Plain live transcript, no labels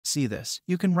See this.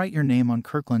 You can write your name on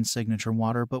Kirkland's signature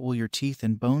water, but will your teeth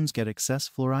and bones get excess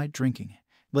fluoride drinking it?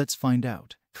 Let's find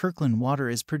out. Kirkland Water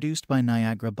is produced by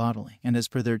Niagara Bottling, and as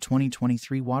per their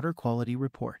 2023 water quality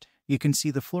report, you can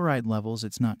see the fluoride levels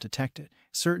it's not detected.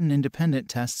 Certain independent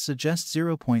tests suggest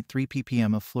 0.3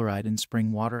 ppm of fluoride in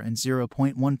spring water and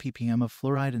 0.1 ppm of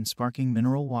fluoride in sparkling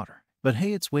mineral water. But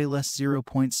hey, it's way less,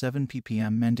 0.7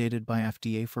 ppm mandated by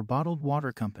FDA for bottled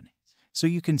water companies. So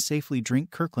you can safely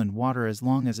drink Kirkland water as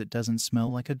long as it doesn't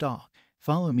smell like a dog.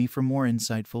 Follow me for more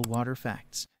insightful water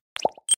facts.